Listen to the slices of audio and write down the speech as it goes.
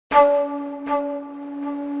Looking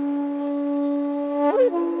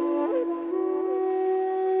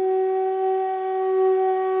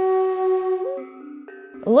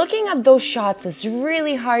at those shots, it's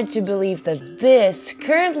really hard to believe that this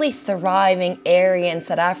currently thriving area in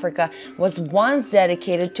South Africa was once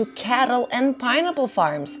dedicated to cattle and pineapple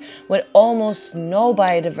farms with almost no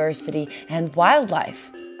biodiversity and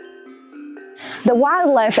wildlife. The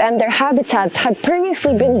wildlife and their habitat had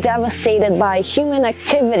previously been devastated by human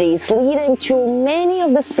activities, leading to many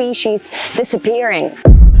of the species disappearing.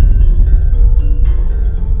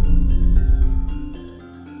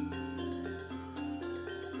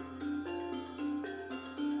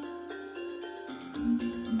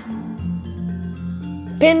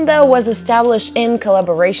 Phinda was established in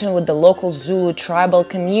collaboration with the local Zulu tribal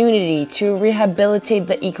community to rehabilitate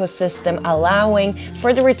the ecosystem, allowing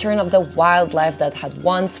for the return of the wildlife that had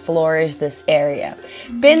once flourished this area.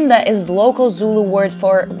 Phinda is local Zulu word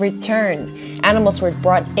for return. Animals were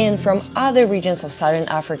brought in from other regions of southern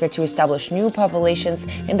Africa to establish new populations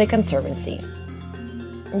in the conservancy.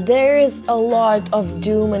 There is a lot of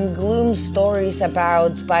doom and gloom stories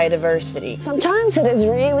about biodiversity. Sometimes it is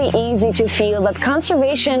really easy to feel that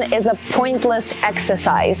conservation is a pointless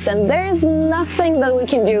exercise and there is nothing that we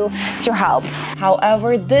can do to help.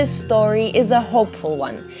 However, this story is a hopeful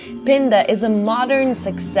one. Phinda is a modern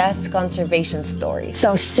success conservation story.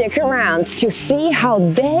 So stick around to see how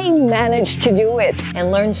they managed to do it.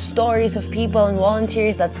 And learn stories of people and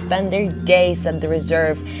volunteers that spend their days at the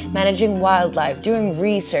reserve, managing wildlife, doing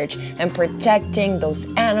research, and protecting those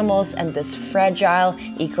animals and this fragile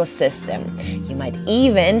ecosystem. You might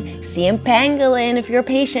even see a pangolin if you're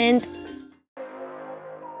patient.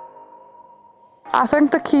 I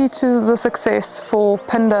think the key to the success for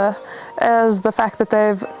Phinda is the fact that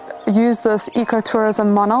they've used this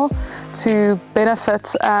ecotourism model to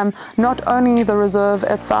benefit not only the reserve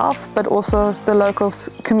itself, but also the local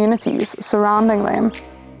communities surrounding them.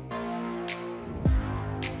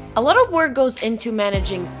 A lot of work goes into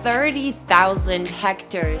managing 30,000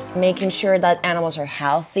 hectares, making sure that animals are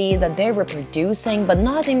healthy, that they're reproducing but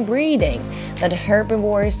not inbreeding, that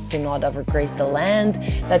herbivores do not overgraze the land,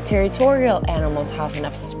 that territorial animals have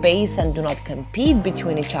enough space and do not compete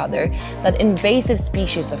between each other, that invasive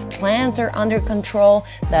species of plants are under control,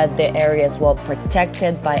 that the area is well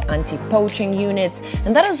protected by anti-poaching units,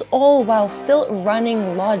 and that is all while still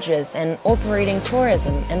running lodges and operating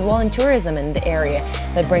tourism and volunteerism in the area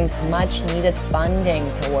that brings much needed funding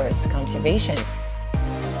towards conservation.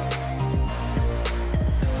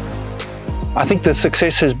 I think the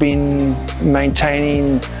success has been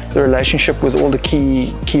maintaining the relationship with all the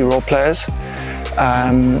key role players,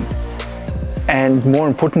 and more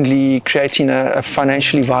importantly, creating a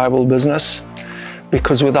financially viable business.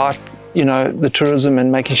 Because without, the tourism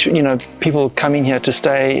and making sure, people coming here to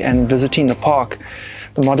stay and visiting the park,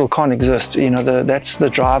 the model can't exist. That's the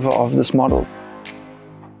driver of this model.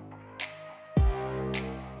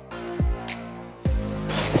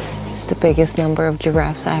 The biggest number of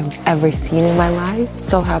giraffes I've ever seen in my life.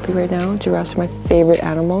 So happy right now. Giraffes are my favorite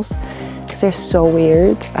animals because they're so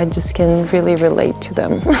weird. I just can really relate to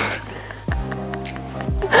them.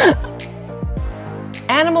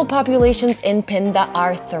 Animal populations in Phinda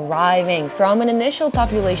are thriving. From an initial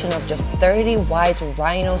population of just 30 white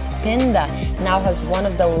rhinos, Phinda now has one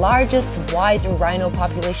of the largest white rhino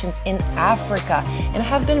populations in Africa and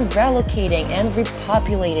have been relocating and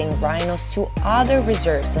repopulating rhinos to other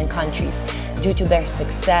reserves and countries due to their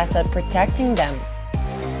success at protecting them.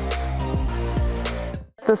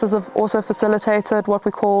 This has also facilitated what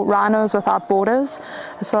we call Rhinos Without Borders,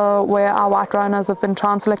 so where our white rhinos have been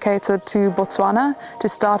translocated to Botswana to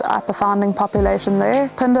start up a founding population there.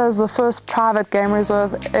 Phinda is the first private game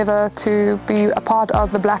reserve ever to be a part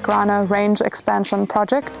of the Black Rhino Range Expansion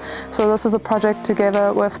Project. So this is a project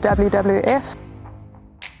together with WWF.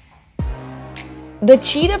 The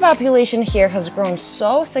cheetah population here has grown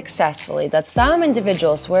so successfully that some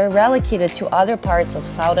individuals were relocated to other parts of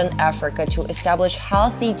southern Africa to establish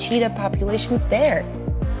healthy cheetah populations there.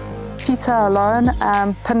 Cheetah alone,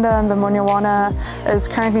 Phinda and the Munyawana is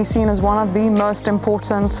currently seen as one of the most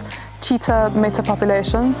important cheetah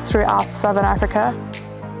metapopulations throughout southern Africa.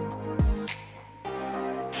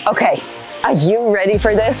 Okay, are you ready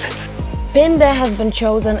for this? Phinda has been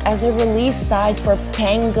chosen as a release site for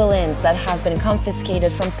pangolins that have been confiscated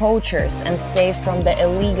from poachers and saved from the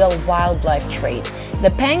illegal wildlife trade.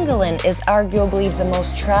 The pangolin is arguably the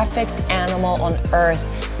most trafficked animal on Earth,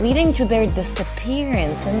 leading to their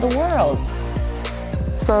disappearance in the world.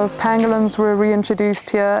 So pangolins were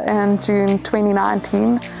reintroduced here in June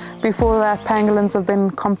 2019. Before that, pangolins have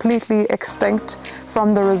been completely extinct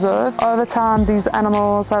from the reserve. Over time, these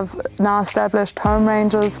animals have now established home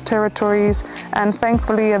ranges, territories, and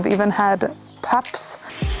thankfully have even had pups.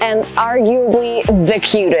 And arguably the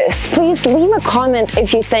cutest. Please leave a comment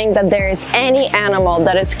if you think that there is any animal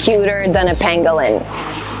that is cuter than a pangolin.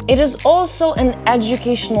 It is also an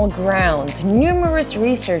educational ground. Numerous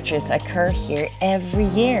researches occur here every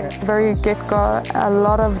year. Very get-go, a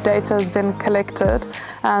lot of data has been collected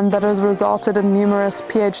and that has resulted in numerous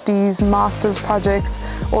PhDs, master's projects,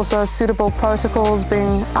 also suitable protocols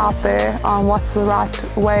being out there on what's the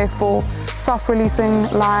right way for soft releasing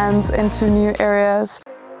lions into new areas.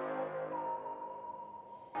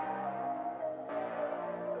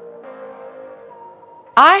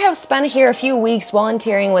 I have spent here a few weeks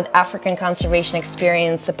volunteering with African Conservation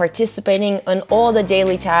Experience, participating in all the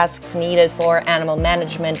daily tasks needed for animal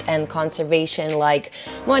management and conservation, like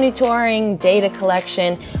monitoring, data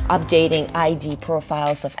collection, updating ID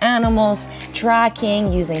profiles of animals,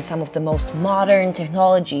 tracking, using some of the most modern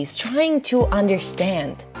technologies, trying to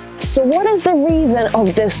understand. So what is the reason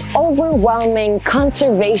of this overwhelming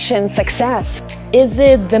conservation success? Is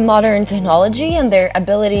it the modern technology and their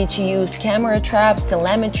ability to use camera traps,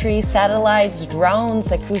 telemetry, satellites,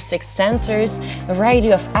 drones, acoustic sensors, a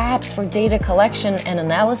variety of apps for data collection and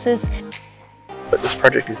analysis? But this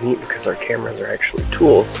project is neat because our cameras are actually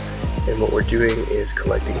tools, and what we're doing is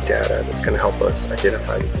collecting data that's going to help us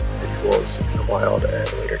identify these individuals in the wild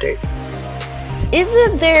at a later date. Is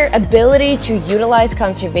it their ability to utilize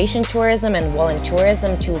conservation tourism and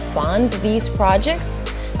volunteerism to fund these projects?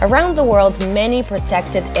 Around the world, many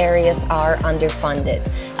protected areas are underfunded.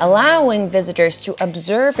 Allowing visitors to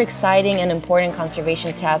observe exciting and important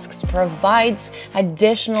conservation tasks provides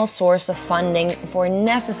additional source of funding for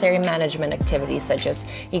necessary management activities such as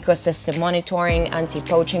ecosystem monitoring,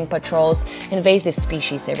 anti-poaching patrols, invasive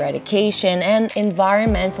species eradication, and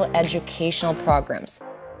environmental educational programs.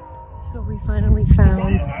 So we finally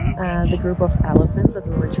found the group of elephants that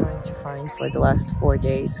we were trying to find for the last 4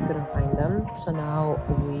 days. Couldn't find them. So now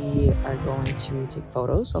we are going to take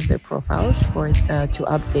photos of their profiles for to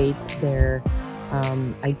update their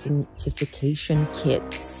identification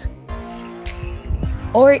kits.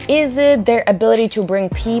 Or is it their ability to bring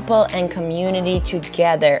people and community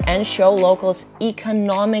together and show locals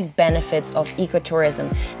economic benefits of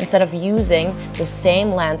ecotourism instead of using the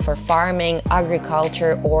same land for farming,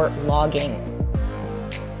 agriculture, or logging?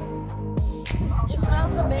 It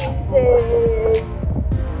smells amazing!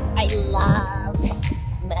 I love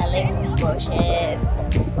smelling bushes.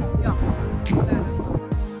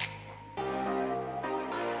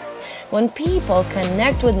 When people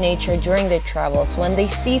connect with nature during their travels, when they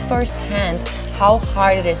see firsthand how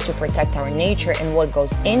hard it is to protect our nature and what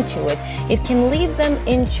goes into it, it can lead them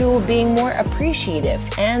into being more appreciative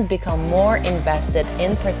and become more invested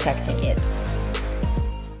in protecting it.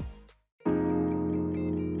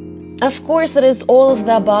 Of course, it is all of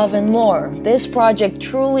the above and more. This project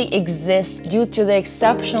truly exists due to the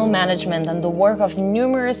exceptional management and the work of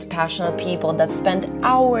numerous passionate people that spend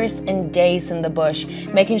hours and days in the bush,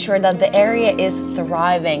 making sure that the area is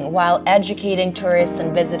thriving while educating tourists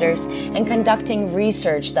and visitors and conducting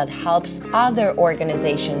research that helps other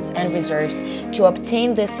organizations and reserves to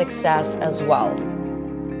obtain this success as well.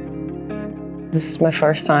 This is my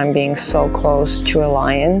first time being so close to a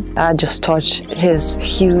lion. I just touched his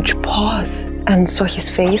huge paws and saw his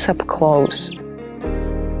face up close.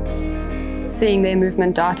 Seeing their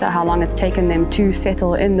movement data, how long it's taken them to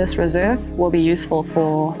settle in this reserve, will be useful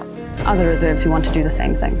for other reserves who want to do the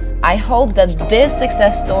same thing. I hope that this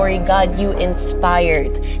success story got you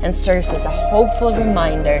inspired and serves as a hopeful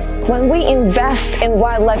reminder. When we invest in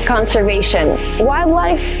wildlife conservation,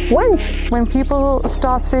 wildlife wins. When people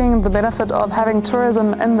start seeing the benefit of having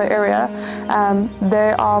tourism in the area,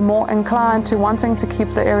 they are more inclined to wanting to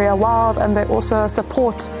keep the area wild, and they also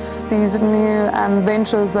support these new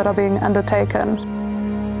ventures that are being undertaken.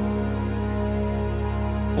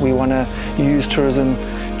 We want to use tourism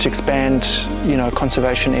to expand,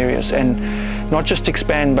 conservation areas, and not just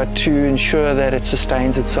expand, but to ensure that it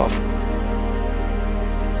sustains itself.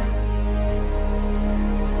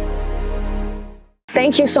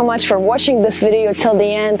 Thank you so much for watching this video till the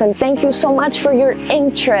end, and thank you so much for your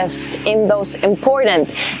interest in those important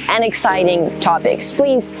and exciting topics.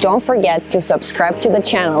 Please don't forget to subscribe to the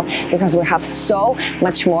channel because we have so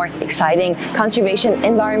much more exciting conservation,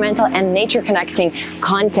 environmental, and nature connecting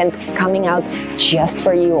content coming out just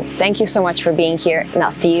for you. Thank you so much for being here, and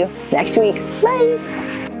I'll see you next week. Bye!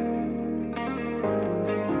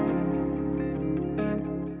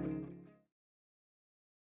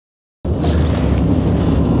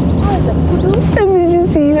 Did you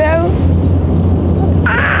see that?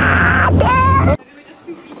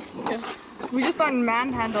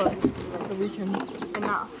 can handle it, the vision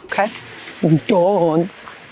enough. Okay. Don't.